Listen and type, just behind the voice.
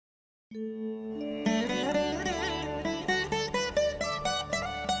Kumaran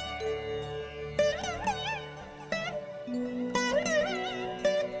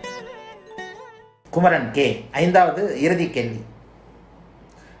K. ஐந்தாவது இறுதி கேள்வி.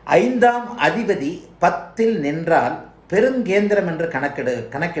 ஐந்தாம் அதிபதி 10ல் நின்றால் பெருங்கேந்திரம் என்று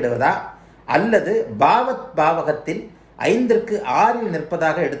கணக்கிடுவதா அல்லது பாவத் பாவகத்தில் 5ற்கு 6ல்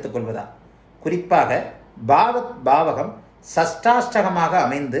நிற்பதாக எடுத்துக்கொள்வதா? குறிப்பாக பாவத் பாவகம் சஷ்டாஷ்டகமாக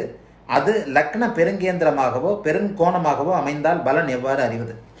அமைந்து அது லக்ன பெருங்கேந்திரமாகவோ பெருங்கோணமாகவோ அமைந்தால் பலன் எவ்வாறு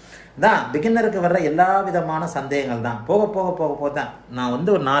அறிவது? தான் பிகினருக்கு வர்ற எல்லா விதமான சந்தேகங்கள் தான். போக போக போக போக தான் நான்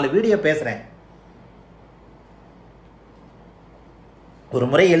ஒரு 4 வீடியோ பேசுகிறேன். ஒரு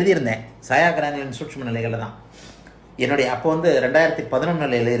முறை எழுதியிருந்தேன் சாயாகிரகங்களின் சூட்சும நிலைகளில் தான். என்னுடைய அப்போ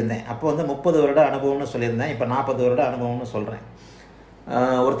 2011 எழுதியிருந்தேன். அப்போ 30 வருட அனுபவம்னு சொல்லியிருந்தேன். இப்போ 40 வருட அனுபவம்னு சொல்கிறேன்.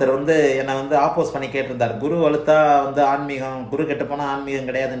 ஒருத்தர் என்னை ஆப்போஸ் பண்ணி கேட்டிருந்தார். குரு வலுத்தா ஆன்மீகம், குரு கெட்டு போனால் ஆன்மீகம்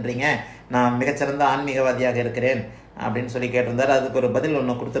கிடையாதுன்றீங்க, நான் மிகச்சிறந்த ஆன்மீகவாதியாக இருக்கிறேன் அப்படின்னு சொல்லி கேட்டிருந்தார். அதுக்கு ஒரு பதில்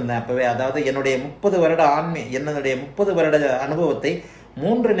ஒன்று கொடுத்துருந்தேன் அப்போவே. அதாவது என்னுடைய 30 வருட அனுபவத்தை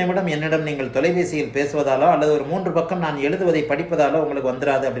 3 நிமிடம் என்னிடம் நீங்கள் தொலைபேசியில் பேசுவதாலோ அல்லது ஒரு 3 பக்கம் நான் எழுதுவதை படிப்பதாலோ உங்களுக்கு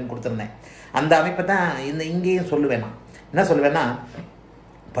வந்துடாது அப்படின்னு கொடுத்துருந்தேன். அந்த அமைப்பை தான் இங்கேயும் சொல்லுவேன். நான் என்ன சொல்லுவேன்னா,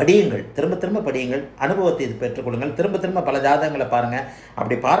 படியுங்கள், திரும்ப திரும்ப படியுங்கள், அனுபவத்தை இது பெற்றுக்கொள்ளுங்கள், திரும்ப திரும்ப பல ஜாதகங்களை பாருங்கள்.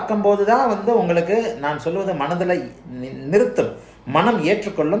 அப்படி பார்க்கும்போது தான் உங்களுக்கு நான் சொல்லுவது மனதில் நிறுத்தும், மனம்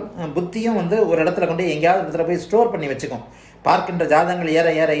ஏற்றுக்கொள்ளும், புத்தியும் ஒரு இடத்துல கொண்டு எங்கேயாவது இடத்துல போய் ஸ்டோர் பண்ணி வச்சுக்கும். பார்க்கின்ற ஜாதகங்கள் ஏற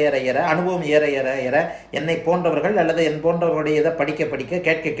ஏற ஏற ஏற அனுபவம் ஏற ஏற ஏற என்னை போன்றவர்கள் அல்லது என் போன்றவர்களுடைய இதை படிக்க படிக்க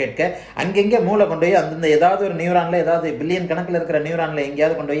கேட்க கேட்க அங்கெங்கே மூளை கொண்டு போய் அந்தந்த ஏதாவது ஒரு நியூரானில், ஏதாவது பில்லியன் கணக்கில் இருக்கிற நியூரானில்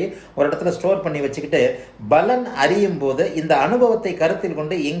எங்கேயாவது கொண்டு போய் ஒரு இடத்துல ஸ்டோர் பண்ணி வச்சுக்கிட்டு பலன் அறியும் போது இந்த அனுபவத்தை கருத்தில்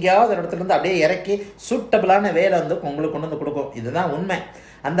கொண்டு எங்கேயாவது ஒரு இடத்துல இருந்து அப்படியே இறக்கி சூட்டபிளான வேலை உங்களுக்கு கொண்டு வந்து கொடுக்கும். இதுதான் உண்மை.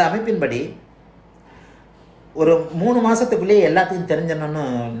 அந்த அமைப்பின்படி ஒரு 3 மாதத்துக்குள்ளேயே எல்லாத்தையும் தெரிஞ்சணும்னு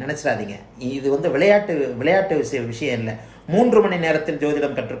நினச்சிடாதீங்க. இது விளையாட்டு விஷயம் இல்லை. 3 மணி நேரத்தில்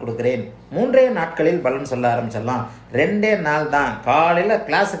ஜோதிடம் கற்றுக் கொடுக்குறேன், 3 நாட்களில் பலன் சொல்ல ஆரம்பிச்சிடலாம், 2 நாள் தான். காலையில்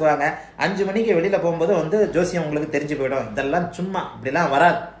கிளாஸுக்கு வாங்க, 5 மணிக்கு வெளியில் போகும்போது ஜோசியம் உங்களுக்கு தெரிஞ்சு போயிடும். இதெல்லாம் சும்மா இப்படிலாம்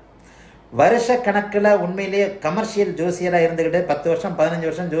வராது. வருஷ கணக்கில் உண்மையிலேயே கமர்ஷியல் ஜோசியராக இருந்துக்கிட்டு 10 வருஷம் 15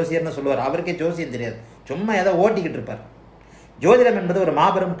 வருஷம் ஜோசியர்னு சொல்லுவார். அவருக்கே ஜோசியம் தெரியாது, சும்மா ஏதோ ஓட்டிக்கிட்டு இருப்பார். ஜோதிடம் என்பது ஒரு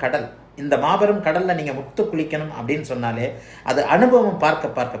மாபெரும் கடல். இந்த மாபெரும் கடலில் நீங்கள் முத்து குளிக்கணும் அப்படின்னு சொன்னாலே அது அனுபவம்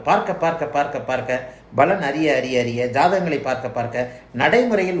பார்க்க பார்க்க பார்க்க பார்க்க பார்க்க பார்க்க பலன் அறிய அறிய அறிய ஜாதகங்களை பார்க்க பார்க்க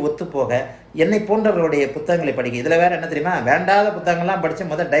நடைமுறையில் ஒத்துப்போக என்னை போன்றவர்களுடைய புத்தகங்களை படிக்க. இதில் வேறு என்ன தெரியுமா, வேண்டாத புத்தகங்கள்லாம்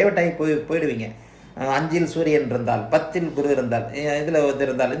படித்து முதல் டைவர்ட் ஆகி போயிடுவீங்க. 5ல் சூரியன் இருந்தால், 10ல் குரு இருந்தால், இதில்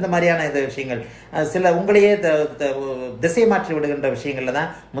இருந்தால், இந்த மாதிரியான இது விஷயங்கள் சில உங்களையே திசை மாற்றி விடுகின்ற விஷயங்களில்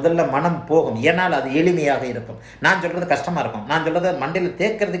தான் முதல்ல மனம் போகும். ஏன்னால் அது எளிமையாக இருக்கும். நான் சொல்கிறது கஷ்டமாக இருக்கும். நான் சொல்கிறத மண்டையில்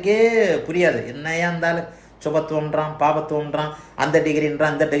தேக்கிறதுக்கே புரியாது. என்னையா இருந்தாலும் சுபத்துவம்ன்றான், பாபத்துவம்ன்றான், அந்த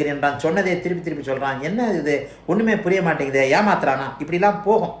டிகிரின்றான், இந்த டிகிரின்றான், சொன்னதே திருப்பி திருப்பி சொல்கிறான். என்ன இது ஒன்றுமே புரிய மாட்டேங்குது, ஏமாத்துறானா, இப்படிலாம்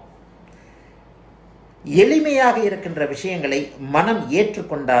போகும். எளிமையாக இருக்கின்ற விஷயங்களை மனம்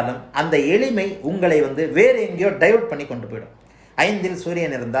ஏற்றுக்கொண்டாலும் அந்த எளிமை உங்களை வேறு எங்கேயோ டைவர்ட் பண்ணி கொண்டு போயிடும். 5ல்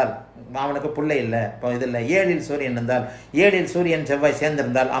சூரியன் இருந்தால் அவனுக்கு பிள்ளை இல்லை, இப்போ இது இல்லை. 7ல் சூரியன் இருந்தால், 7ல் சூரியன் செவ்வாய்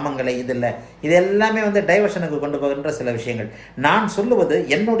சேர்ந்திருந்தால் அமங்கலை, இது இல்லை. இது எல்லாமே டைவர்ஷனுக்கு கொண்டு போகின்ற சில விஷயங்கள். நான் சொல்லுவது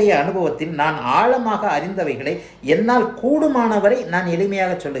என்னுடைய அனுபவத்தில் நான் ஆழமாக அறிந்தவைகளை என்னால் கூடுமானவரை நான்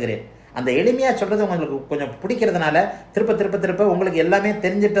எளிமையாக சொல்லுகிறேன். அந்த எளிமையாக சொல்கிறது உங்களுக்கு கொஞ்சம் பிடிக்கிறதுனால திருப்ப திருப்ப திருப்ப உங்களுக்கு எல்லாமே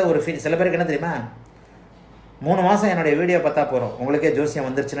தெரிஞ்சிட்ட ஒரு ஃபீல். சில பேருக்கு என்ன தெரியுமா, 3 மாதம் என்னுடைய வீடியோ பார்த்தா போகிறோம், உங்களுக்கே ஜோசியம்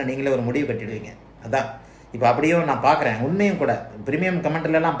வந்துருச்சுன்னா நீங்களே ஒரு முடிவு கட்டிடுவீங்க. அதான் இப்போ அப்படியும் நான் பார்க்குறேன். உண்மையும் கூட ப்ரீமியம்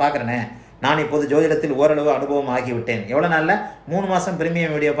கமெண்ட்லாம் பார்க்குறேனே. நான் இப்போது ஜோதிடத்தில் ஓரளவு அனுபவம் ஆகிவிட்டேன். எவ்வளோ நாளில் 3 மாதம்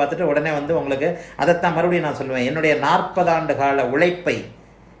ப்ரீமியம் வீடியோ பார்த்துட்டு உடனே உங்களுக்கு அதைத்தான் மறுபடியும் நான் சொல்லுவேன். என்னுடைய 40 ஆண்டு கால உழைப்பை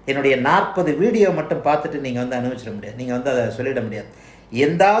என்னுடைய 40 வீடியோ மட்டும் பார்த்துட்டு நீங்கள் அனுபவிச்சிட முடியாது. நீங்கள் அதை சொல்லிட முடியாது.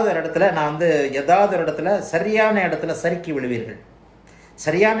 எந்தாவது ஒரு இடத்துல நான் ஏதாவது ஒரு இடத்துல சரியான இடத்துல சறுக்கி விழுவீர்கள்.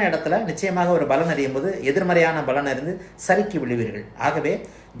 சரியான இடத்துல நிச்சயமாக ஒரு பலன் அறியும் போது எதிர்மறையான பலன் அறிந்து சறுக்கி விழுவீர்கள். ஆகவே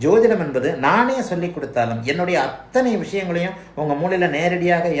ஜோதிடம் என்பது நானே சொல்லிக் கொடுத்தாலும் என்னுடைய அத்தனை விஷயங்களையும் உங்கள் மூளையில்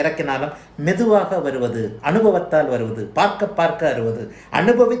நேரடியாக இறக்கினாலும் மெதுவாக வருவது, அனுபவத்தால் வருவது, பார்க்க பார்க்க வருவது,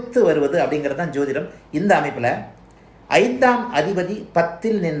 அனுபவித்து வருவது அப்படிங்கிறது தான் ஜோதிடம். இந்த அமைப்பில் 5ஆம் அதிபதி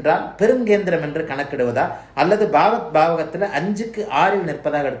 10ல் நின்றால் பெருங்கேந்திரம் என்று கணக்கிடுவதா அல்லது பாவகத்தில் 5க்கு 6ல்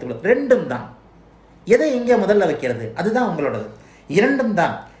நிற்பதாக எடுத்துக்கொள்வது? 2ம் தான். எதை எங்கே முதல்ல வைக்கிறது அதுதான் உங்களோடது. 2ம்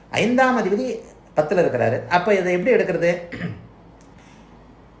தான். 5ஆம் அதிபதி 10ல் இருக்கிறாரு. அப்போ இதை எப்படி எடுக்கிறது?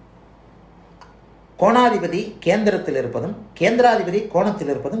 கோணாதிபதி கேந்திரத்தில் இருப்பதும் கேந்திராதிபதி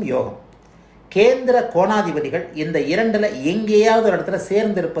கோணத்தில் இருப்பதும் யோகம். கேந்திர கோணாதிபதிகள் இந்த 2ல் எங்கேயாவது ஒரு இடத்துல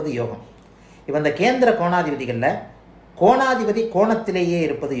சேர்ந்து இருப்பது யோகம். இப்போ இந்த கேந்திர கோணாதிபதிகளில் கோணாதிபதி கோணத்திலேயே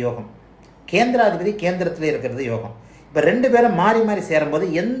இருப்பது யோகம், கேந்திராதிபதி கேந்திரத்திலே இருக்கிறது யோகம். இப்போ 2 பேரும் மாறி மாறி சேரும்போது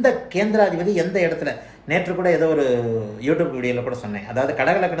எந்த கேந்திராதிபதி எந்த இடத்துல, நேற்று கூட ஏதோ ஒரு யூடியூப் வீடியோவில் கூட சொன்னேன், அதாவது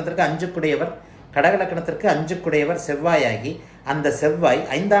கடகலக்கணத்திற்கு 5 குடையவர், கடகலக்கணத்திற்கு 5 குடையவர் செவ்வாயாகி அந்த செவ்வாய்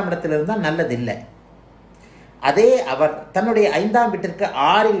 5ஆம் இடத்தில் இருந்தால் நல்லதில்லை. அதே அவர் தன்னுடைய 5ஆம் வீட்டிற்கு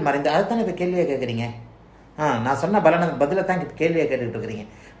 6இல் மறைந்து, அதைத்தானே இப்போ கேள்வியை கேட்குறீங்க. நான் சொன்ன பதிலை தான் கேள்வியை கேட்டுக்கிட்டு இருக்கிறீங்க.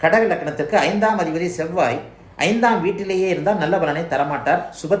 கடக லக்னத்திற்கு 5ஆம் அதிபதி செவ்வாய் 5ஆம் வீட்டிலேயே இருந்தால் நல்ல பலனை தரமாட்டார்.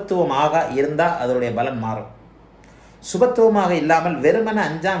 சுபத்துவமாக இருந்தால் அதனுடைய பலன் மாறும். சுபத்துவமாக இல்லாமல் வெறுமன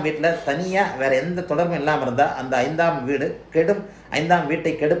 5ஆம் வீட்டில் தனியாக வேற எந்த தொடர்பும் இல்லாமல் இருந்தால் அந்த 5ஆம் வீடு கெடும். 5ஆம்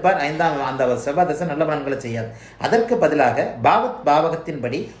வீட்டை கெடுப்பார். அந்த செவ்வாய் தசை நல்ல பலன்களை செய்யாது. அதற்கு பதிலாக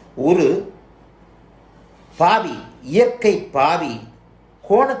பாவகத்தின்படி ஒரு பாவி, இயற்கை பாவி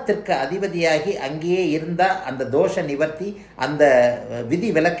கோணத்திற்கு அதிபதியாகி அங்கேயே இருந்தால் அந்த தோஷ நிவர்த்தி, அந்த விதி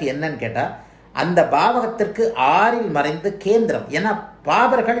விலக்கு என்னன்னு கேட்டால் அந்த பாவகத்திற்கு 6இல் மறைந்து கேந்திரம். ஏன்னா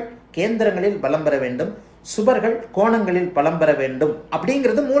பாவர்கள் கேந்திரங்களில் பலம் பெற வேண்டும், சுபர்கள் கோணங்களில் பலம் பெற வேண்டும்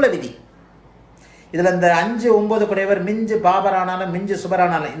அப்படிங்கிறது மூல விதி. இதில் இந்த 5, 9 குடையவர் மிஞ்சு பாபரானாலும் மிஞ்சு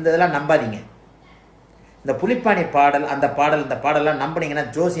சுபரானாலும் இந்த இதெல்லாம் நம்பாதீங்க. இந்த புலிப்பாணி பாடல், அந்த பாடல், இந்த பாடலாம் நம்பினீங்கன்னா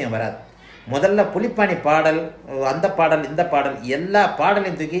ஜோசியம் வராது. முதல்ல புலிப்பாணி பாடல், அந்த பாடல், இந்த பாடல், எல்லா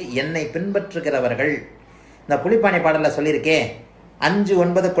பாடலையும் தூக்கி என்னை பின்பற்றுகிறவர்கள். இந்த புலிப்பாணி பாடலில் சொல்லியிருக்கேன், 5,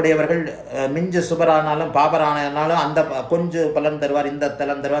 9 குடையவர்கள் மிஞ்சு சுபரானாலும் பாபரானாலும் அந்த கொஞ்சம் பலன் தருவார், இந்த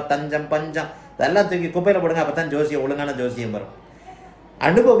தலன் தருவார், தஞ்சம் பஞ்சம் இதெல்லாம் தூக்கி குப்பையில் போடுங்க. அப்போ தான் ஜோசியம், ஒழுங்கான ஜோசியம் வரும்.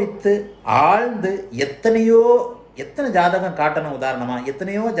 அனுபவித்து ஆழ்ந்து எத்தனை ஜாதகம் காட்டணும். உதாரணமாக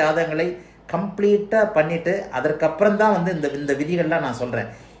எத்தனையோ ஜாதகங்களை கம்ப்ளீட்டாக பண்ணிவிட்டு அதற்கப்புறம் தான் வந்து இந்த விதிகள்லாம் நான்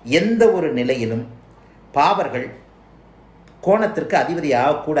சொல்கிறேன். எந்த ஒரு நிலையிலும் பாவர்கள் கோணத்திற்கு அதிபதி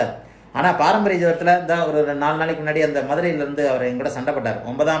ஆகக்கூடாது. ஆனால் பாரம்பரிய ஜோதிடத்தில் இந்த ஒரு 4 நாளைக்கு முன்னாடி அந்த மதுரையிலேருந்து அவர் எங்கூட சண்டைப்பட்டார்.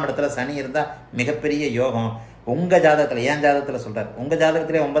 9ஆம் இடத்துல சனி இருந்தால் மிகப்பெரிய யோகம். உங்கள் ஜாதகத்தில், ஏன் ஜாதகத்தில் சொல்கிறார், உங்கள்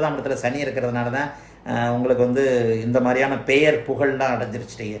ஜாதகத்திலே 9ஆம் இடத்துல சனி இருக்கிறதுனால தான் உங்களுக்கு வந்து இந்த மாதிரியான பெயர் புகழ்லாம்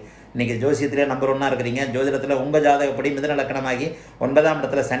அடைஞ்சிருச்சிட்டீங்க. இன்றைக்கி ஜோசியத்திலே நம்பர் 1 இருக்கிறீங்க. ஜோதிடத்தில் உங்கள் ஜாதகப்படி மிதுன லக்கணமாகி 9ஆம்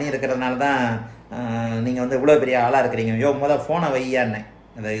இடத்துல சனி இருக்கிறதுனால தான் நீங்கள் வந்து இவ்வளோ பெரிய ஆளாக இருக்கிறீங்க. முதல் ஃபோனை வையான்னே,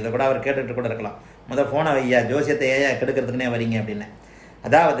 இதை கூட அவர் கேட்டுட்டு கூட இருக்கலாம். முதல் ஃபோனை வையா, ஜோசியத்தை ஏன் கெடுக்கிறதுக்குனே வரீங்க அப்படின்னு.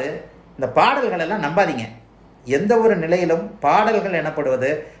 அதாவது இந்த பாடல்கள் எல்லாம் நம்பாதீங்க. எந்த ஒரு நிலையிலும் பாடல்கள் எனப்படுவது,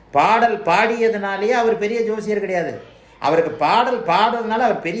 பாடல் பாடியதுனாலேயே அவர் பெரிய ஜோசியர் கிடையாது. அவருக்கு பாடல் பாடுறதுனால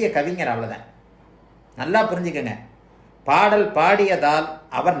அவர் பெரிய கவிஞர், அவ்வளோதான். நல்லா புரிஞ்சுக்கங்க. பாடல் பாடியதால்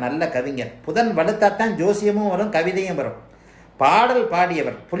அவர் நல்ல கவிஞர். புதன் வலுத்தாத்தான் ஜோசியமும் வரும், கவிதையும் வரும். பாடல்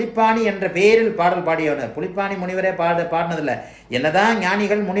பாடியவர், புலிப்பாணி என்ற பெயரில் பாடல் பாடியவர். புலிப்பாணி முனிவரே பாடினதில்லை. என்னதான்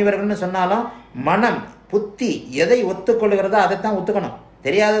ஞானிகள் முனிவர்கள்னு சொன்னாலும் மனம், புத்தி எதை ஒத்துக்கொள்கிறதோ அதைத்தான் ஒத்துக்கணும்,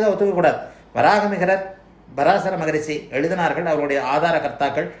 தெரியாததை ஒத்துக்கக்கூடாது. வராகமிகரர், பராசர மகரிஷி எழுதினார்கள். அவருடைய ஆதார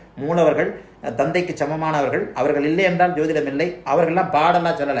கர்த்தாக்கள், மூலவர்கள், தந்தைக்கு சமமானவர்கள். அவர்கள் இல்லை என்றால் ஜோதிடம் இல்லை. அவர்கள்லாம்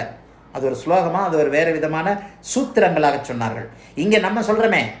பாடலாம் சொல்லலை, அது ஒரு ஸ்லோகமாக, அது ஒரு வேறு விதமான சூத்திரங்களாக சொன்னார்கள். இங்கே நம்ம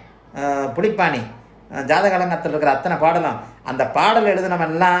சொல்கிறோமே புலிப்பாணி ஜாதகாலங்கத்தில் இருக்கிற அத்தனை பாடலாம், அந்த பாடல்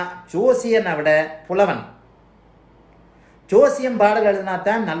எழுதினவெல்லாம் ஜோசியனை விட புலவன். ஜோசியம் பாடல் எழுதினா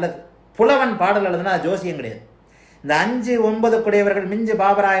தான் நல்லது, புலவன் பாடல் எழுதினா ஜோசியம் கிடையாது. இந்த 5, 9 குடையவர்கள் மிஞ்சு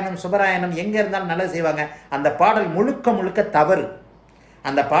பாபராயணம் சுபராயணம் எங்கே இருந்தாலும் நல்லது செய்வாங்க. அந்த பாடல் முழுக்க முழுக்க தவறு.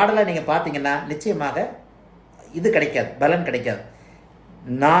 அந்த பாடலை நீங்கள் பார்த்தீங்கன்னா நிச்சயமாக இது கிடைக்காது, பலன் கிடைக்காது.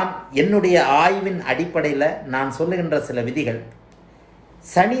 நான் என்னுடைய ஆய்வின் அடிப்படையில் நான் சொல்லுகின்ற சில விதிகள்,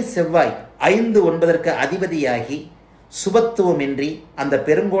 சனி செவ்வாய் 5, 9ற்கு அதிபதியாகி சுபத்துவமின்றி அந்த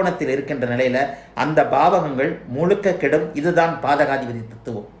பெருங்கோணத்தில் இருக்கின்ற நிலையில் அந்த பாவகங்கள் முழுக்க கெடும். இதுதான் பாதகாதிபதி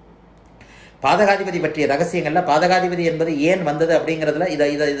தத்துவம். பாதகாதிபதி பற்றிய ரகசியங்களில் பாதகாதிபதி என்பது ஏன் வந்தது அப்படிங்கிறதுல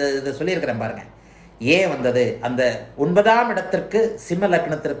இதை சொல்லியிருக்கிறேன் பாருங்க. ஏன் வந்தது, அந்த 9ஆம் இடத்திற்கு சிம்ம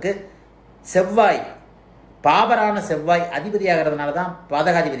லக்னத்திற்கு செவ்வாய், பாபரான செவ்வாய் அதிபதியாகிறதுனால தான்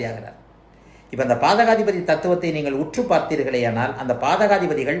பாதகாதிபதி ஆகிறார். இப்போ அந்த பாதகாதிபதி தத்துவத்தை நீங்கள் உற்று பார்த்தீர்களேயானால் அந்த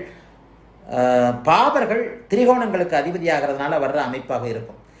பாதகாதிபதிகள் பாபர்கள் திரிகோணங்களுக்கு அதிபதியாகிறதுனால வர்ற அமைப்பாக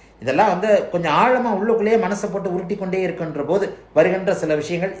இருக்கும். இதெல்லாம் வந்து கொஞ்சம் ஆழமாக உள்ளுக்குள்ளேயே மனசை போட்டு உருட்டி கொண்டே இருக்கின்ற போது வருகின்ற சில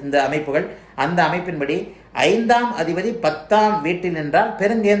விஷயங்கள், இந்த அமைப்புகள். அந்த அமைப்பின்படி 5ஆம் அதிபதி 10ஆம் வீட்டில் நின்றால்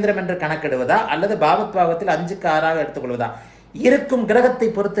பெருங்கேந்திரம் என்று கணக்கிடுவதா அல்லது பாவத்பாவத்தில் 5க்கு 6ஆக எடுத்துக்கொள்வதா, இருக்கும் கிரகத்தை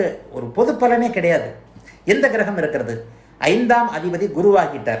பொறுத்து ஒரு பொது பலனே கிடையாது. எந்த கிரகம் இருக்கிறது, 5ஆம் அதிபதி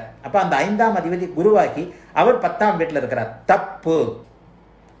குருவாகிட்டார். அப்போ அந்த 5ஆம் அதிபதி குருவாகி அவர் 10ஆம் வீட்டில் இருக்கிறார், தப்பு.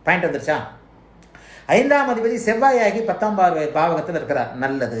 பாயிண்ட் வந்துருச்சா? 5ஆம் அதிபதி செவ்வாயாகி 10ஆம் பாவகத்தில் இருக்கிறார்,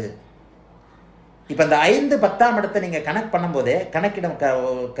 நல்லது. இப்போ இந்த 5, 10ஆம் இடத்தை நீங்கள் கணக்கு பண்ணும்போதே, கணக்கிடம்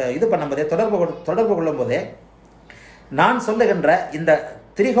இது பண்ணும்போதே, தொடர்பு கொள்ளும் போதே நான் சொல்லுகின்ற இந்த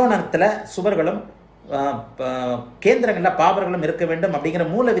திரிகோணத்தில் சுவர்களும் கேந்திரங்களில் பாவர்களும் இருக்க வேண்டும் அப்படிங்கிற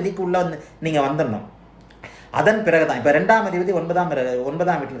மூல விதிக்கு உள்ள நீங்கள் வந்துடணும். அதன் பிறகு தான் இப்போ 2ஆம் அதிபதி 9ஆம்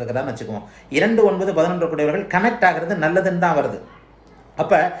வீட்டில் இருக்கிறதான்னு வச்சுக்குவோம். 2, 9, 11 கூடியவர்கள் கனெக்ட் ஆகிறது நல்லதுன்னு தான் வருது.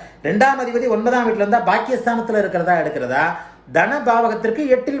 அப்போ 2ஆம் அதிபதி 9ஆம் வீட்டில் இருந்தால் பாக்கியஸ்தானத்தில் இருக்கிறதா எடுக்கிறதா, தன பாவகத்திற்கு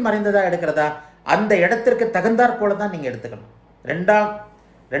 8இல் மறைந்ததா எடுக்கிறதா, அந்த இடத்திற்கு தகுந்தாற் போல தான் நீங்கள் எடுத்துக்கணும்.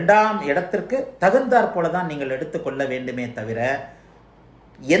 ரெண்டாம் இடத்திற்கு தகுந்தாற் போல தான் நீங்கள் எடுத்துக்கொள்ள வேண்டுமே தவிர,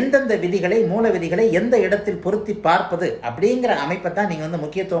 எந்தெந்த விதிகளை, மூல விதிகளை எந்த இடத்தில் பொருத்தி பார்ப்பது அப்படிங்கிற அமைப்பை தான் நீங்கள்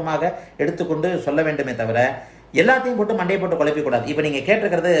முக்கியத்துவமாக எடுத்துக்கொண்டு சொல்ல வேண்டுமே தவிர, எல்லாத்தையும் போட்டு மண்டையை போட்டு குழப்பிக்கூடாது. இப்போ நீங்கள்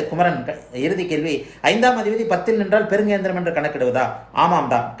கேட்டிருக்கிறது குமரன் இறுதி கேள்வி, 5ஆம் அதிபதி 10இல் நின்றால் பெருங்கேந்திரம் என்று கணக்கிடுவதா? ஆமாம்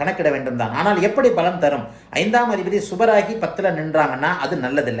தான், கணக்கிட வேண்டும் தான். ஆனால் எப்படி பலன் தரும்? 5ஆம் அதிபதி சுபராகி 10ல் நின்றாங்கன்னா அது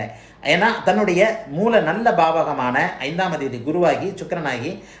நல்லதில்லை. ஏன்னா தன்னுடைய மூல நல்ல பாவகமான 5ஆம் அதிபதி குருவாகி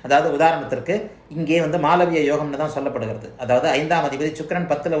சுக்கிரனாகி, அதாவது உதாரணத்திற்கு இங்கே மாலவிய யோகம்னு தான் சொல்லப்படுகிறது. அதாவது 5ஆம் அதிபதி சுக்கிரன்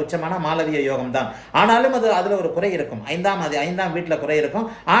 10ல் உச்சமான மாலவிய யோகம் தான். ஆனாலும் அதில் ஒரு குறை இருக்கும். 5ஆம் வீட்டில் குறை இருக்கும்.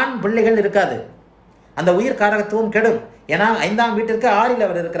 ஆண் பிள்ளைகள் இருக்காது. அந்த உயிர் காரகத்துவம் கெடும். ஏன்னா 5ஆம் வீட்டிற்கு 6ல்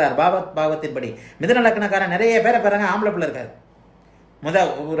அவர் இருக்கிறார் பாவத்தின்படி. மிதுன லக்னக்காரன் நிறைய பேரை பாருங்க, ஆம்பளை பிள்ளை இருக்காரு.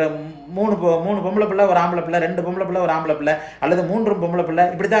 ஒரு 3 பொம்பளை பிள்ளை, ஒரு ஆம்பளை பிள்ளை, 2 பொம்பளை பிள்ளை, ஒரு ஆம்பளை பிள்ளை, அல்லது 3 பொம்பளை பிள்ளை,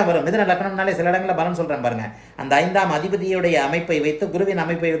 இப்படி தான் வரும். மிதுன லக்னம்னாலே சில இடங்களில் பலன் சொல்கிறேன் பாருங்க. அந்த 5ஆம் அதிபதியுடைய அமைப்பை வைத்து, குருவின்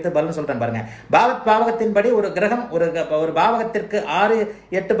அமைப்பை வைத்து பலன் சொல்கிறேன் பாருங்க. பாவகத்தின்படி ஒரு கிரகம் ஒரு பாவகத்திற்கு 6,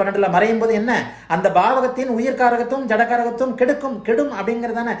 8, 12 மறையும் போது என்ன, அந்த பாவகத்தின் உயிர்காரகத்துவம் ஜடகாரகத்துவம் கெடும்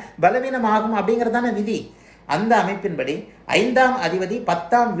அப்படிங்கிறதான, பலவீனமாகும் அப்படிங்கிறதான விதி. அந்த அமைப்பின்படி 5ஆம் அதிபதி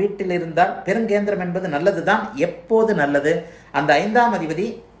 10ஆம் வீட்டில் இருந்தால் பெருங்கேந்திரம் என்பது நல்லது தான். எப்போது நல்லது? அந்த 5ஆம் அதிபதி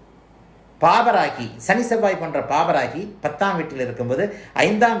பாபராகி, சனி செவ்வாய் போன்ற பாபராகி 10ஆம் வீட்டில் இருக்கும்போது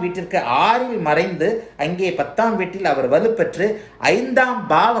 5ஆம் வீட்டிற்கு 6ல் மறைந்து அங்கே 10ஆம் வீட்டில் அவர் வலுப்பெற்று 5ஆம்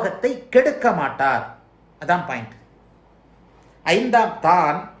பாவகத்தை கெடுக்க மாட்டார். அதான் பாயிண்ட். 5ஆம்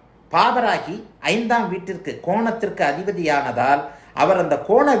தான் பாபராகி 5ஆம் வீட்டிற்கு கோணத்திற்கு அதிபதியானதால் அவர் அந்த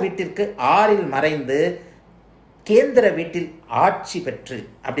கோண வீட்டிற்கு 6ல் மறைந்து கேந்திர வீட்டில் ஆட்சி பெற்று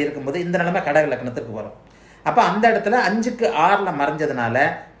அப்படி இருக்கும்போது இந்த நிலைமை கடக லக்னத்திற்கு வரும். அப்போ அந்த இடத்துல 5க்கு 6ல் மறைஞ்சதுனால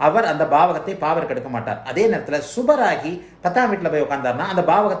அவர் அந்த பாவகத்தை பாவர் கெடுக்க மாட்டார். அதே நேரத்தில் சுபராகி 10ஆம் வீட்டில் போய் உட்கார்ந்தார்னா அந்த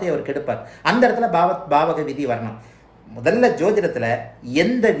பாவகத்தை அவர் கெடுப்பார். அந்த இடத்துல பாவக விதி வரணும். முதல்ல ஜோதிடத்தில்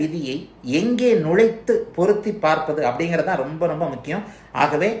எந்த விதியை எங்கே நுழைத்து பொருத்தி பார்ப்பது அப்படிங்கிறது ரொம்ப ரொம்ப முக்கியம்.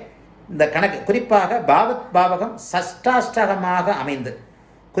 ஆகவே இந்த கணக்கு குறிப்பாக பாவகம் சஷ்டாஷ்டகமாக அமைந்து,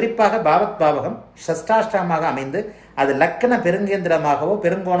 குறிப்பாக பாவகம் சஷ்டாஷ்டகமாக அமைந்து அது லக்கண பெருங்கேந்திரமாகவோ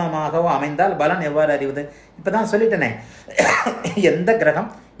பெருங்கோணமாகவோ அமைந்தால் பலன் எவ்வாறு அறிவது? இப்போ தான் சொல்லிட்டேனே, எந்த கிரகம்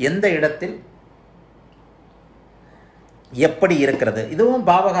எந்த இடத்தில் எப்படி இருக்கிறது, இதுவும்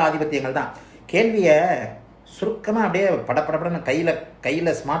பாவக ஆதிபத்தியங்கள் தான். கேள்வியை சுருக்கமாக அப்படியே படப்படப்படன்னு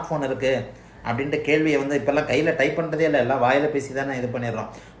கையில் ஸ்மார்ட் ஃபோன் இருக்குது அப்படின்ட்டு கேள்வியை இப்போல்லாம் கையில் டைப் பண்ணுறதே இல்லை, எல்லாம் வாயில் பேசி தானே இது பண்ணிடுறோம்.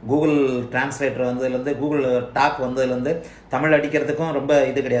 கூகுள் டிரான்ஸ்லேட்டர் வந்ததுலேருந்து, கூகுள் டாக் வந்ததுலேருந்து தமிழ் அடிக்கிறதுக்கும் ரொம்ப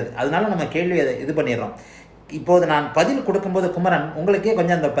இது கிடையாது. அதனால நம்ம கேள்வியை இது பண்ணிடுறோம். இப்போது நான் பதில் கொடுக்கும்போது குமரன் உங்களுக்கே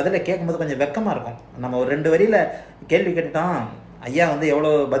கொஞ்சம் அந்த பதிலை கேட்கும்போது கொஞ்சம் வெக்கமாக இருக்கும். நம்ம ஒரு 2 வரியில் கேள்வி கேட்டுட்டோம், ஐயா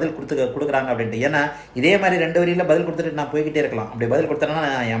எவ்வளோ பதில் கொடுக்குறாங்க அப்படின்ட்டு. ஏன்னா இதே மாதிரி 2 வரியில் பதில் கொடுத்துட்டு நான் போய்கிட்டே இருக்கலாம். அப்படி பதில் கொடுத்தேன்னா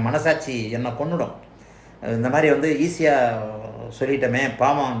என் மனசாட்சி என்னை கொன்னுடும். இந்த மாதிரி ஈஸியாக சொல்லிட்டோமே,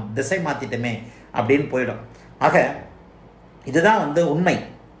 பாவம் திசை மாற்றிட்டோமே அப்படின்னு போயிடும். ஆக இதுதான் உண்மை.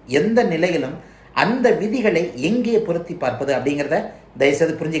 எந்த நிலையிலும் அந்த விதிகளை எங்கே பொருத்தி பார்ப்பது அப்படிங்கிறத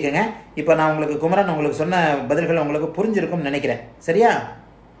தயவுசெய்து புரிஞ்சுக்கங்க. இப்போ நான் குமரன் உங்களுக்கு சொன்ன பதில்கள் உங்களுக்கு புரிஞ்சிருக்கும்னு நினைக்கிறேன். சரியா?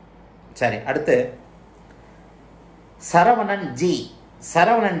 சரி, அடுத்து சரவணன்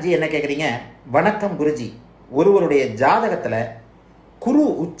ஜி என்ன கேட்குறீங்க? வணக்கம் குருஜி, ஒருவருடைய ஜாதகத்தில் குரு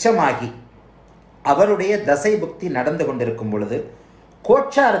உச்சமாகி அவருடைய தசை புக்தி நடந்து கொண்டிருக்கும் பொழுது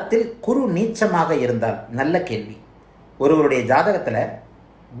கோச்சாரத்தில் குரு நீச்சமாக இருந்தால், நல்ல கேள்வி. ஒருவருடைய ஜாதகத்தில்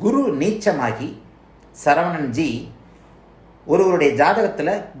குரு நீச்சமாகி, சரவணன் ஜி, ஒருவருடைய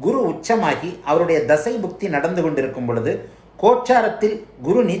ஜாதகத்தில் குரு உச்சமாகி அவருடைய தசை புக்தி நடந்து கொண்டிருக்கும் பொழுது கோச்சாரத்தில்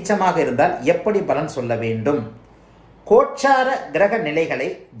குரு நீச்சமாக இருந்தால் எப்படி பலன் சொல்ல வேண்டும்? கோச்சார கிரக நிலைகளை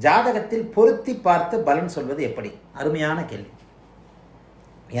ஜாதகத்தில் பொருத்தி பார்த்து பலன் சொல்வது எப்படி? அருமையான கேள்வி.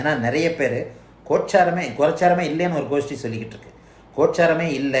 ஏன்னா நிறைய பேர் கோச்சாரமே இல்லைன்னு ஒரு கோஷ்டி சொல்லிக்கிட்டு இருக்கு. கோச்சாரமே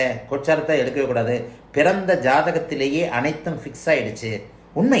இல்லை, கோச்சாரத்தை எடுக்கவே கூடாது, பிறந்த ஜாதகத்திலேயே அனைத்தும் ஃபிக்ஸ் ஆயிடுச்சு.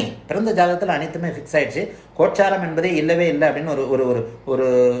 உண்மை, பிறந்த ஜாதகத்தில் அனைத்துமே ஃபிக்ஸ் ஆயிடுச்சு, கோச்சாரம் என்பதே இல்லவே இல்லை அப்படின்னு ஒரு ஒரு ஒரு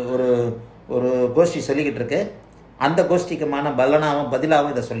ஒரு ஒரு கோஷ்டி சொல்லிக்கிட்டு இருக்கு. அந்த கோஷ்டிக்குமான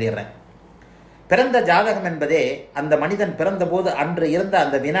பதிலாகவும் இதை சொல்லிடுறேன். பிறந்த ஜாதகம் என்பதே அந்த மனிதன் பிறந்தபோது அன்று இருந்த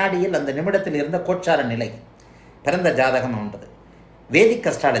அந்த வினாடியில் அந்த நிமிடத்தில் இருந்த கோச்சார நிலை பிறந்த ஜாதகம் என்பது. வேதிக்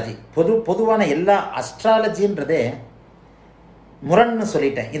அஸ்ட்ராலஜி பொதுவான எல்லா அஸ்ட்ராலஜின்றதே முரண்னு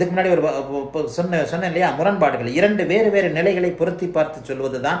சொல்லிட்டேன். இதுக்கு முன்னாடி ஒரு சொன்னேன் இல்லையா, முரண்பாடுகள். 2 வேறு வேறு நிலைகளை பொருத்தி பார்த்து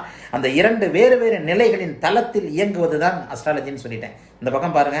சொல்வது தான், அந்த 2 வேறு வேறு நிலைகளின் தளத்தில் இயங்குவது தான் அஸ்ட்ராலஜின்னு சொல்லிட்டேன். இந்த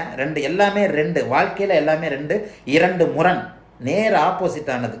பக்கம் பாருங்க, 2 எல்லாமே 2 வாழ்க்கையில் எல்லாமே 2 முரண், நேர்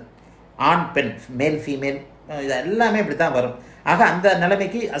ஆப்போசிட் ஆனது. ஆண் பெண், மேல் ஃபீமேல், இது எல்லாமே இப்படி தான் வரும். ஆக அந்த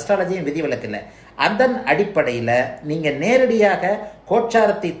நிலைமைக்கு அஸ்ட்ராலஜியும் விதிவிலக்கு இல்லை. அதன் அடிப்படையில் நீங்கள் நேரடியாக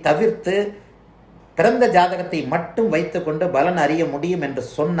கோச்சாரத்தை தவிர்த்து பிறந்த ஜாதகத்தை மட்டும் வைத்துக்கொண்டு பலன் அறிய முடியும் என்று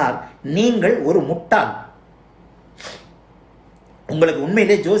சொன்னால் நீங்கள் ஒரு முட்டாள். உங்களுக்கு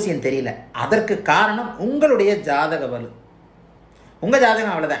உண்மையிலே ஜோசியம் தெரியல. அதற்கு காரணம் உங்களுடைய ஜாதக வலு. உங்க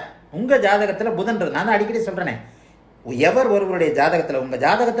ஜாதகம் அவ்வளவுதான். உங்க ஜாதகத்தில் புதன், நான் அடிக்கடி சொல்றேனே, எவர் ஒருவருடைய ஜாதகத்தில், உங்க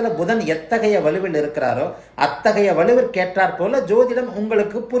ஜாதகத்தில் புதன் எத்தகைய வலுவில் இருக்கிறாரோ அத்தகைய வலுவிற்கேற்றாற் போல ஜோதிடம்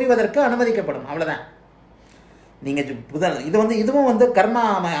உங்களுக்கு புரிவதற்கு அனுமதிக்கப்படும். அவ்வளவுதான். நீங்கள் புதன் இதுவும் கர்மா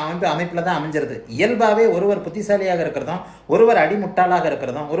அமைப்பில் தான் அமைஞ்சிருது. இயல்பாகவே ஒருவர் புத்திசாலியாக இருக்கிறதும், ஒருவர் அடிமுட்டாளாக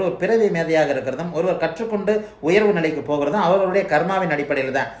இருக்கிறதும், ஒருவர் பிறவி மேதையாக இருக்கிறதும், ஒருவர் கற்றுக்கொண்டு உயர்வு நிலைக்கு போகிறதும் அவர்களுடைய கர்மாவின்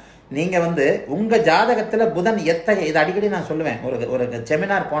அடிப்படையில் தான். நீங்கள் உங்கள் ஜாதகத்தில் புதன் எத்தகைய, இது அடிக்கடி நான் சொல்லுவேன், ஒரு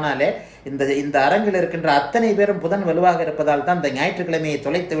செமினார் போனாலே இந்த அரங்கில் இருக்கின்ற அத்தனை பேரும் புதன் வலுவாக இருப்பதால் தான் இந்த ஞாயிற்றுக்கிழமையை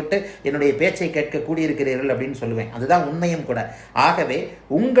தொலைத்து விட்டு என்னுடைய பேச்சை கேட்க கூடியிருக்கிறீர்கள் அப்படின்னு சொல்லுவேன். அதுதான் உண்மையும் கூட. ஆகவே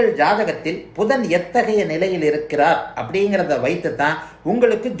உங்கள் ஜாதகத்தில் புதன் எத்தகைய நிலையில் இருக்கிறார் அப்படிங்கிறத வைத்து தான்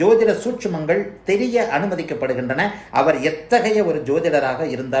உங்களுக்கு ஜோதிட சூட்சுமங்கள் தெரிய அனுமதிக்கப்படுகின்றன. அவர் எத்தகைய ஒரு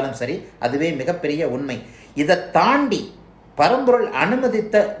ஜோதிடராக இருந்தாலும் சரி, அதுவே மிகப்பெரிய உண்மை. இதை தாண்டி பரம்பொருள்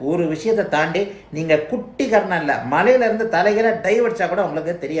அனுமதித்த ஒரு விஷயத்தை தாண்டி நீங்கள் குட்டி கர்ணம் இல்லை, மலையிலேருந்து தலைகளை டைவடிச்சா கூட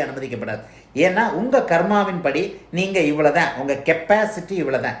உங்களுக்கு தெரிய அனுமதிக்கப்படாது. ஏன்னா உங்கள் கர்மாவின் படி நீங்கள் இவ்வளோதான், உங்கள் கெப்பாசிட்டி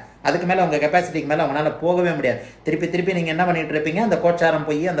இவ்வளோதான். அதுக்கு மேலே உங்கள் கெப்பாசிட்டிக்கு மேலே உங்களால் போகவே முடியாது. திருப்பி நீங்கள் என்ன பண்ணிட்டு இருப்பீங்க, அந்த கோச்சாரம்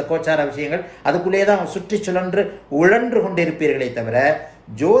போய் அந்த கோச்சார விஷயங்கள் அதுக்குள்ளேயே தான் சுற்றி சுழன்று உழன்று கொண்டிருப்பீர்களே தவிர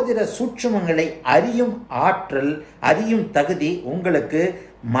ஜோதிட சூட்சுமங்களை அறியும் ஆற்றல், அறியும் தகுதி உங்களுக்கு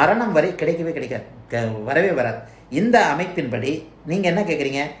மரணம் வரை கிடைக்கவே வரவே வராது. இந்த அமைப்பின்படி நீங்கள் என்ன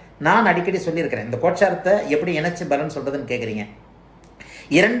கேட்குறீங்க, நான் அடிக்கடி சொல்லியிருக்கிறேன், இந்த கோச்சாரத்தை எப்படி இணைச்சு பலன் சொல்கிறதுன்னு கேட்குறீங்க.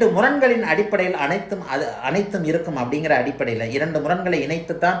 2 முரண்களின் அடிப்படையில் அனைத்தும் இருக்கும் அப்படிங்கிற அடிப்படையில், 2 முரண்களை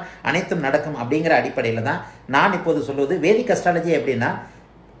இணைத்துத்தான் அனைத்தும் நடக்கும் அப்படிங்கிற அடிப்படையில் தான் நான் இப்போது சொல்வது. வேதிக் அஸ்ட்ராலஜி எப்படின்னா,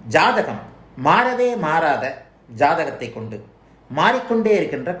 ஜாதகம் மாறவே மாறாத ஜாதகத்தை கொண்டு மாறிக்கொண்டே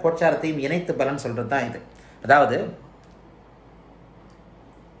இருக்கின்ற கோச்சாரத்தையும் இணைத்து பலன் சொல்கிறது தான் இது. அதாவது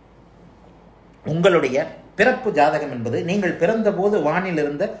உங்களுடைய பிறப்பு ஜாதகம் என்பது நீங்கள் பிறந்த போது வானில்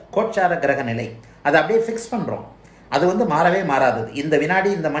இருந்த கோச்சார கிரக நிலை, அதை அப்படியே ஃபிக்ஸ் பண்ணுறோம். அது மாறவே மாறாதது. இந்த வினாடி,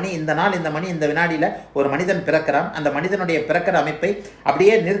 இந்த மணி, இந்த நாள், இந்த மணி, இந்த வினாடியில் ஒரு மனிதன் பிறக்கிறான். அந்த மனிதனுடைய பிறக்கிற அமைப்பை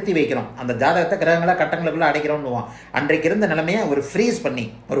அப்படியே நிறுத்தி வைக்கிறோம். அந்த ஜாதகத்தை கிரகங்களை கட்டங்களுக்குள்ள அடைக்கிறோம்னுவோம். அன்றைக்கு இருந்த நிலைமையை ஒரு ஃப்ரீஸ் பண்ணி,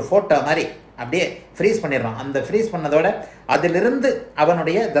 ஒரு ஃபோட்டோ மாதிரி அப்படியே ஃப்ரீஸ் பண்ணிடுறோம். அந்த ஃப்ரீஸ் பண்ணதோட அதிலிருந்து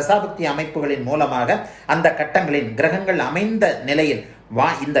அவனுடைய தசாபக்தி அமைப்புகளின் மூலமாக அந்த கட்டங்களின் கிரகங்கள் அமைந்த நிலையில்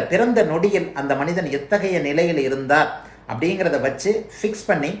இந்த பிறந்த நொடியில் அந்த மனிதன் எத்தகைய நிலையில் இருந்தார் அப்படிங்கிறத வச்சு ஃபிக்ஸ்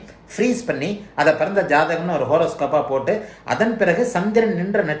பண்ணி ஃப்ரீஸ் பண்ணி அதை பிறந்த ஜாதகம்னு ஒரு ஹோரோஸ்கோப்பாக போட்டு அதன் பிறகு சந்திரன்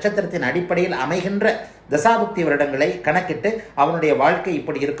நின்ற நட்சத்திரத்தின் அடிப்படையில் அமைகின்ற தசாபக்தி வருடங்களை கணக்கிட்டு அவனுடைய வாழ்க்கை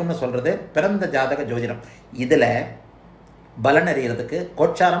இப்படி இருக்கும்னு சொல்கிறது பிறந்த ஜாதக ஜோதிடம். இதில் பலன் அறிகிறதுக்கு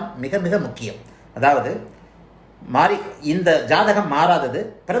கோச்சாரம் மிக மிக முக்கியம். அதாவது இந்த ஜாதகம் மாறாதது,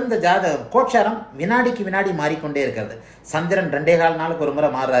 பிறந்த கோச்சாரம் வினாடிக்கு வினாடி மாறிக்கொண்டே இருக்கிறது. சந்திரன் 2.25 நாளுக்கு ஒரு முறை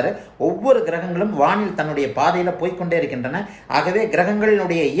மாறுறாரு. ஒவ்வொரு கிரகங்களும் வானில் தன்னுடைய பாதையில் போய்கொண்டே இருக்கின்றன. ஆகவே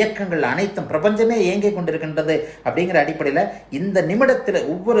கிரகங்களினுடைய இயக்கங்கள் அனைத்தும் பிரபஞ்சமே இயங்கிக் கொண்டிருக்கின்றது அப்படிங்கிற அடிப்படையில் இந்த நிமிடத்தில்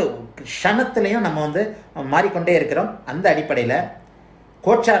ஒவ்வொரு க்ஷணத்திலையும் நம்ம மாறிக்கொண்டே இருக்கிறோம். அந்த அடிப்படையில்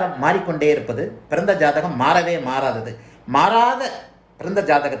கோச்சாரம் மாறிக்கொண்டே இருப்பது, பிறந்த ஜாதகம் மாறவே மாறாதது. மாறாத பிறந்த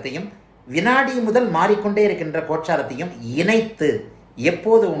ஜாதகத்தையும் வினாடி முதல் மாறிக்கொண்டே இருக்கின்ற கோச்சாரத்தையும் இணைத்து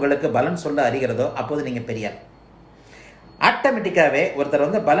எப்போது உங்களுக்கு பலன் சொல்ல அறிகிறதோ அப்போது நீங்கள் பெரியார். ஆட்டோமேட்டிக்காகவே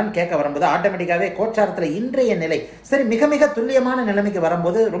ஒருத்தர் பலன் கேட்க வரும்போது ஆட்டோமேட்டிக்காகவே கோச்சாரத்தில் இன்றைய நிலை சரி மிக மிக துல்லியமான நிலைமைக்கு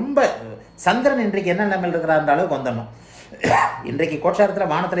வரும்போது ரொம்ப சந்திரன் இன்றைக்கு என்ன நிலைமையில் இருக்கிறார் அளவுக்கு வந்துடணும். இன்றைக்கு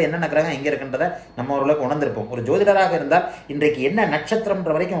கோச்சாரத்தில் வானத்தில் என்னென்ன கிரகம் எங்கே இருக்குன்றதை நம்ம ஓரளவுக்கு உணர்ந்திருப்போம். ஒரு ஜோதிடராக இருந்தால் இன்றைக்கு என்ன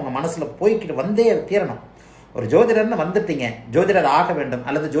நட்சத்திரம்ன்ற வரைக்கும் உங்கள் மனசில் போய்கிட்டு வந்தே தீரணும். ஒரு ஜோதிடர்னு வந்துட்டீங்க, ஜோதிடர் ஆக வேண்டும்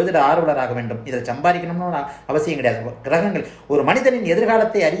அல்லது ஜோதிட ஆர்வலர் ஆக வேண்டும், இதை சம்பாதிக்கணும்னு அவசியம் கிடையாது. கிரகங்கள் ஒரு மனிதனின்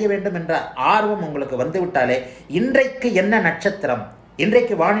எதிர்காலத்தை அறிய வேண்டும் என்ற ஆர்வம் உங்களுக்கு வந்துவிட்டாலே இன்றைக்கு என்ன நட்சத்திரம்,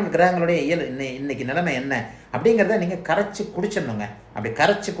 இன்றைக்கு வானில் கிரகங்களுடைய இன்னைக்கு நிலைமை என்ன அப்படிங்கிறத நீங்கள் கரைச்சி குடிச்சிடணுங்க. அப்படி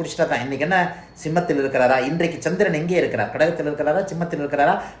கரைச்சி குடிச்சிட்டா தான் இன்றைக்கி என்ன சிம்மத்தில் இருக்கிறாரா, இன்றைக்கு சந்திரன் எங்கே இருக்கிறார், கடகத்தில் இருக்கிறாரா, சிம்மத்தில்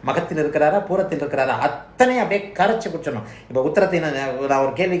இருக்கிறாரா, மகத்தில் இருக்கிறாரா, பூரத்தில் இருக்கிறாரா, அத்தனை அப்படியே கரைச்சி குடிச்சிடணும். இப்போ உத்தரத்தை நான்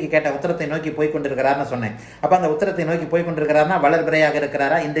ஒரு கேள்விக்கு கேட்டேன், உத்தரத்தை நோக்கி போய்கொண்டிருக்கிறாருன்னு சொன்னேன். அப்போ அந்த உத்தரத்தை நோக்கி போய்கொண்டிருக்கிறாருன்னா வளர்பிறையாக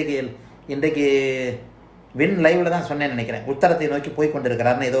இருக்கிறாரா, இன்றைக்கு வின் லைவ்ல தான் சொன்னேன்னு நினைக்கிறேன். உத்தரத்தை நோக்கி போய்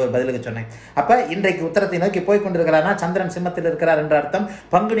கொண்டிருக்கிறார்னு ஏதோ ஒரு பதிலுக்கு சொன்னேன். அப்போ இன்றைக்கு உத்தரத்தை நோக்கி போய் கொண்டிருக்கிறார்னா சந்திரன் சிம்மத்தில் இருக்கிறார் என்ற அர்த்தம்.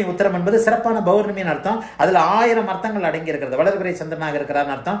 பங்குனி உத்தரம் என்பது சிறப்பான பௌர்ணமியின் அர்த்தம். அதில் 1000 அர்த்தங்கள் அடங்கி இருக்கிறது. வளர்பிறை சந்திரனாக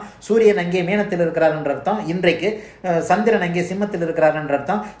இருக்கிறார் அர்த்தம். சூரியன் அங்கே மீனத்தில் இருக்கிறார் என்ற அர்த்தம். இன்றைக்கு சந்திரன் அங்கே சிம்மத்தில் இருக்கிறார் என்ற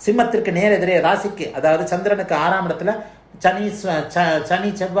அர்த்தம். சிம்மத்திற்கு நேர் எதிரே ராசிக்கு, அதாவது சந்திரனுக்கு 6ஆம் இடத்துல சனி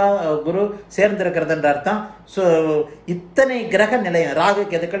செவ்வாய் குரு சேர்ந்திருக்கிறது என்ற அர்த்தம். ஸோ இத்தனை கிரக நிலையம், ராகு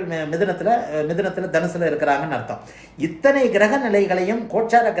கேதுக்கள் மிதுனத்தில் தனுசுல இருக்கிறாங்கன்னு அர்த்தம். இத்தனை கிரக நிலைகளையும்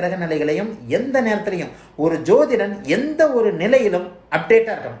கோச்சார கிரக நிலைகளையும் எந்த நேரத்திலையும் ஒரு ஜோதிடன் எந்த ஒரு நிலையிலும்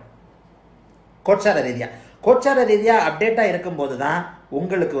அப்டேட்டா இருக்கணும். கோச்சார ரீதியா அப்டேட்டா இருக்கும்போது தான்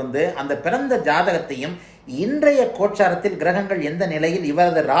உங்களுக்கு அந்த பிறந்த ஜாதகத்தையும் இன்றைய கோச்சாரத்தில் கிரகங்கள் எந்த நிலையில்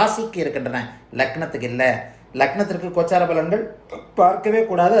இவரது ராசிக்கு இருக்கின்றன, லக்னத்துக்கு இல்லை. லக்னத்திற்கு கோச்சார பலன்கள் பார்க்கவே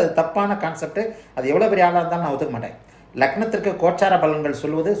கூடாது. அது தப்பான கான்செப்ட். அது எவ்வளோ பெரிய ஆளாக இருந்தாலும் நான் ஒத்துக்க மாட்டேன். லக்னத்திற்கு கோச்சார பலன்கள்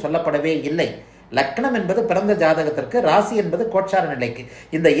சொல்லப்படவே இல்லை. லக்னம் என்பது பிறந்த ஜாதகத்திற்கு, ராசி என்பது கோச்சார நிலைக்கு.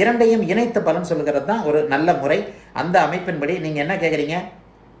 இந்த இரண்டையும் இணைத்து பலன் சொல்லுகிறது தான் ஒரு நல்ல முறை. அந்த அமைப்பின்படி நீங்கள் என்ன கேட்குறீங்க?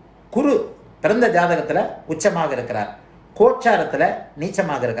 குரு பிறந்த ஜாதகத்தில் உச்சமாக இருக்கிறார், கோச்சாரத்தில்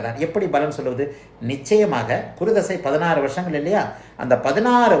நீச்சமாக இருக்கிறார். எப்படி பலன் சொல்லுவது? நிச்சயமாக குருதசை 16 வருஷங்கள் இல்லையா? அந்த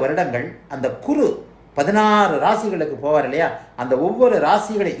 16 வருடங்கள் அந்த குரு 16 ராசிகளுக்கு போவார் இல்லையா? அந்த ஒவ்வொரு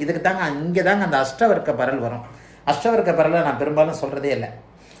ராசிகளையும் இதுக்கு தாங்க இங்கே தாங்க அந்த அஷ்டவர்க்க பரல் வரும். அஷ்டவர்க்க பரலை நான் பெரும்பாலும் சொல்கிறதே இல்லை.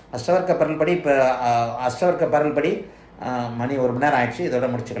 அஷ்டவர்க்க பரல் படி இப்போ அஷ்டவர்க்க பரல் படி மணி 1 மணி நேரம் ஆயிடுச்சு, இதோட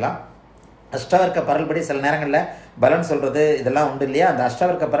முடிச்சுக்கலாம். அஷ்டவர்க்க பரல் படி சில நேரங்களில் பலன் சொல்கிறது இதெல்லாம் உண்டு இல்லையா? அந்த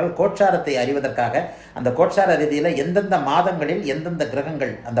அஷ்டவர்க்க பரல் கோச்சாரத்தை அறிவதற்காக அந்த கோச்சார ரீதியில் எந்தெந்த மாதங்களில் எந்தெந்த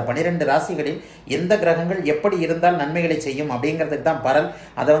கிரகங்கள், அந்த 12 ராசிகளில் எந்த கிரகங்கள் எப்படி இருந்தால் நன்மைகளை செய்யும் அப்படிங்கிறதுக்கு தான் பரல்.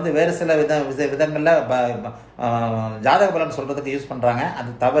 அதை வேறு சில விதங்களில் ஜாதக பலன் சொல்கிறதுக்கு யூஸ் பண்ணுறாங்க.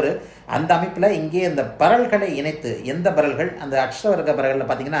 அது தவறு. அந்த அமைப்பில் இங்கே இந்த பரல்களை இணைத்து எந்த பரல்கள், அந்த அஷ்டவர்க்க பரல்களில்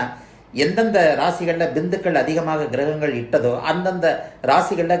பார்த்தீங்கன்னா எந்தெந்த ராசிகளில் பிந்துக்கள் அதிகமாக கிரகங்கள் இட்டதோ அந்தந்த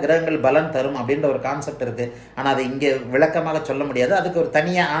ராசிகளில் கிரகங்கள் பலன் தரும் அப்படின்ற ஒரு கான்செப்ட் இருக்குது. ஆனால் அதை இங்கே விளக்கமாக சொல்ல முடியாது. அதுக்கு ஒரு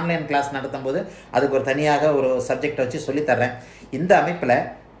தனியாக ஆன்லைன் கிளாஸ் நடத்தும் போது அதுக்கு ஒரு தனியாக ஒரு சப்ஜெக்டை வச்சு சொல்லித்தர்றேன். இந்த அமைப்பில்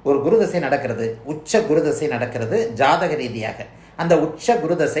ஒரு குருதசை நடக்கிறது, உச்ச குருதசை நடக்கிறது ஜாதக ரீதியாக. அந்த உச்ச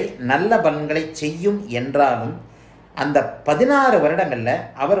குருதசை நல்ல பலன்களை செய்யும் என்றாலும் அந்த 16 வருடங்களில்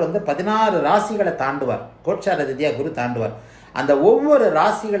அவர் 16 ராசிகளை தாண்டுவார். கோச்சார ரீதியாக குரு தாண்டுவார். அந்த ஒவ்வொரு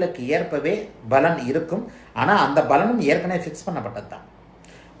ராசிகளுக்கு ஏற்பவே பலன் இருக்கும். ஆனால் அந்த பலனும் ஏற்கனவே ஃபிக்ஸ் பண்ணப்பட்டது தான்.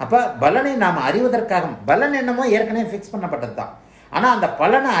 அப்போ பலனை நாம் அறிவதற்காக பலன் என்னமோ ஏற்கனவே ஃபிக்ஸ் பண்ணப்பட்டது தான். ஆனால் அந்த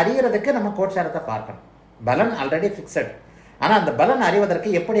பலனை அறிகிறதுக்கு நம்ம கோச்சாரத்தை பார்க்கணும். பலன் ஆல்ரெடி ஃபிக்ஸட். ஆனால் அந்த பலன்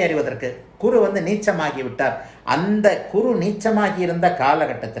அறிவதற்கு எப்படி அறிவதற்கு? குரு நீச்சமாகி விட்டார். அந்த குரு நீச்சமாகி இருந்த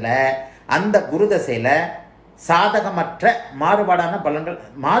காலகட்டத்தில் அந்த குருதசையில் சாதகமற்ற மாறுபாடான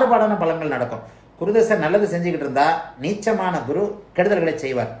பலன்கள் நடக்கும். குருதசை நல்லது செஞ்சுக்கிட்டு இருந்தா நீச்சமான குரு கெடுதல்களை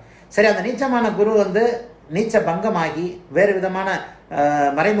செய்வார். சரி, அந்த நீச்சமான குரு நீச்ச பங்கமாகி வேறு விதமான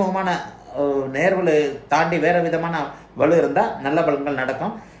மறைமுகமான நேர்வலு தாண்டி வேறு விதமான வலு இருந்தால் நல்ல பலன்கள்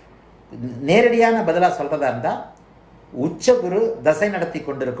நடக்கும். நேரடியான பதிலாக சொல்கிறதா இருந்தால் உச்ச குரு தசை நடத்தி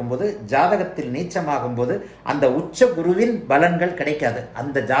கொண்டிருக்கும் போது ஜாதகத்தில் நீச்சமாகும் போது அந்த உச்ச குருவின் பலன்கள் கிடைக்காது.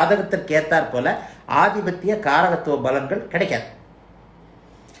 அந்த ஜாதகத்திற்கு ஏற்றாற் போல ஆதிபத்திய காரகத்துவ பலன்கள் கிடைக்காது.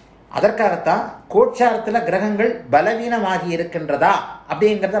 அதற்காகத்தான் கோச்சாரத்தில் கிரகங்கள் பலவீனமாகி இருக்கின்றதா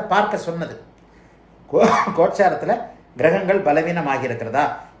அப்படிங்கிறத பார்க்க சொன்னது. கோச்சாரத்தில் கிரகங்கள் பலவீனமாகி இருக்கிறதா,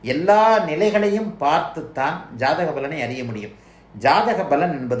 எல்லா நிலைகளையும் பார்த்துத்தான் ஜாதக பலனை அறிய முடியும். ஜாதக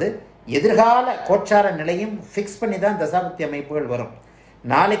பலன் என்பது எதிர்கால கோச்சார நிலையும் ஃபிக்ஸ் பண்ணி தான் தசாபுத்தி அமைப்புகள் வரும்.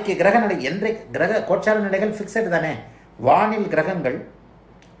 நாளைக்கு கிரக நிலை கிரக கோச்சார நிலைகள் ஃபிக்ஸட் தானே. வானில் கிரகங்கள்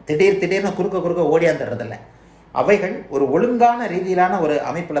திடீர்னு குறுக்க ஓடியாந்துடுறதில்லை. அவைகள் ஒரு ஒழுங்கான ரீதியிலான ஒரு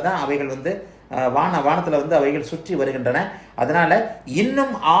அமைப்பில் தான் அவைகள் வானத்தில் அவைகள் சுற்றி வருகின்றன. அதனால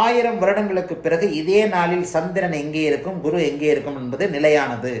இன்னும் 1000 வருடங்களுக்கு பிறகு இதே நாளில் சந்திரன் எங்கே இருக்கும், குரு எங்கே இருக்கும் என்பது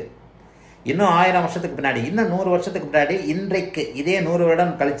நிலையானது. இன்னும் 1000 வருஷத்துக்கு பின்னாடி, இன்னும் 100 வருஷத்துக்கு பின்னாடி, இன்றைக்கு இதே 100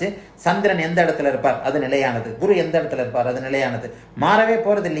 வருடம் கழித்து சந்திரன் எந்த இடத்துல இருப்பார் அது நிலையானது, குரு எந்த இடத்துல இருப்பார் அது நிலையானது, மாறவே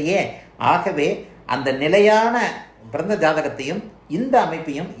போகிறது இல்லையே. ஆகவே அந்த நிலையான பிறந்த ஜாதகத்தையும் இந்த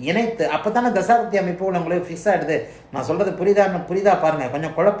அமைப்பையும் இணைத்து அப்போதானே தசாபுத்தி அமைப்பு உங்களுக்கு ஃபிக்ஸ் ஆகிடுது. நான் சொல்கிறது புரிதா பாருங்கள்,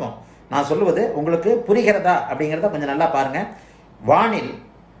 கொஞ்சம் குழப்பம். நான் சொல்லுவது உங்களுக்கு புரிகிறதா அப்படிங்கிறத கொஞ்சம் நல்லா பாருங்கள். வானில்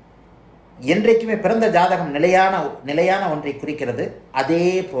என்றைக்குமே பிறந்த ஜாதகம் நிலையான ஒன்றை குறிக்கிறது. அதே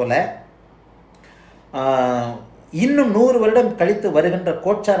போல இன்னும் 100 வருடம் கழித்து வருகின்ற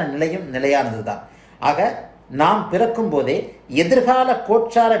கோச்சார நிலையும் நிலையானது தான். ஆக நாம் பிறக்கும் போதே எதிர்கால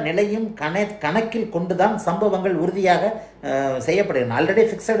கோச்சார நிலையும் கணக்கில் கொண்டுதான் சம்பவங்கள் உறுதியாக செய்யப்படுகின்றன. ஆல்ரெடி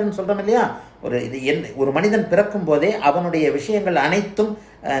ஃபிக்ஸடுன்னு சொல்கிறோம் இல்லையா. ஒரு மனிதன் பிறக்கும் போதே அவனுடைய விஷயங்கள் அனைத்தும்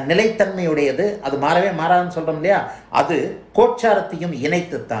நிலைத்தன்மையுடையது, அது மாறவே மாறாதுன்னு சொல்கிறோம் இல்லையா. அது கோச்சாரத்தையும்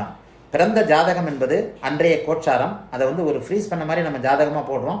இணைத்துத்தான். பிறந்த ஜாதகம் என்பது அன்றைய கோச்சாரம். அதை வந்து ஒரு ஃப்ரீஸ் பண்ண மாதிரி நம்ம ஜாதகமாக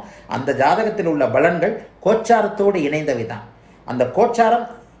போடுறோம். அந்த ஜாதகத்தில் உள்ள பலன்கள் கோச்சாரத்தோடு இணைந்தவை தான். அந்த கோச்சாரம்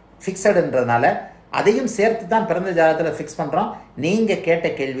ஃபிக்ஸடுன்றதுனால அதையும் சேர்த்து தான் பிறந்த ஜாதகத்தில் ஃபிக்ஸ் பண்ணுறோம். நீங்கள் கேட்ட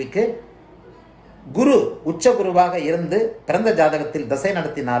கேள்விக்கு குரு உச்ச குருவாக இருந்து பிறந்த ஜாதகத்தில் தசை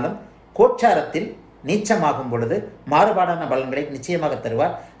நடத்தினாலும் கோச்சாரத்தில் நீச்சமாகும் பொழுது மாறுபாடான பலன்களை நிச்சயமாக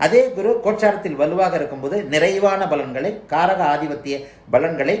தருவார். அதே குரு கோச்சாரத்தில் வலுவாக இருக்கும்போது நிறைவான பலன்களை, காரக ஆதிபத்திய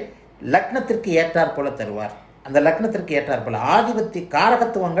பலன்களை லக்னத்திற்கு ஏற்றாற் போல தருவார். அந்த லக்னத்திற்கு ஏற்றாற் போல ஆதிபத்திய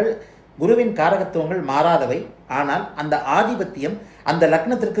காரகத்துவங்கள், குருவின் காரகத்துவங்கள் மாறாதவை. ஆனால் அந்த ஆதிபத்தியம் அந்த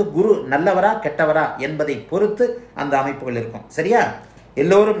லக்னத்திற்கு குரு நல்லவரா கெட்டவரா என்பதை பொறுத்து அந்த அமைப்புகள் இருக்கும். சரியா?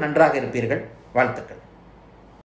 எல்லோரும் நன்றாக இருப்பீர்கள். வாழ்த்துக்கள்.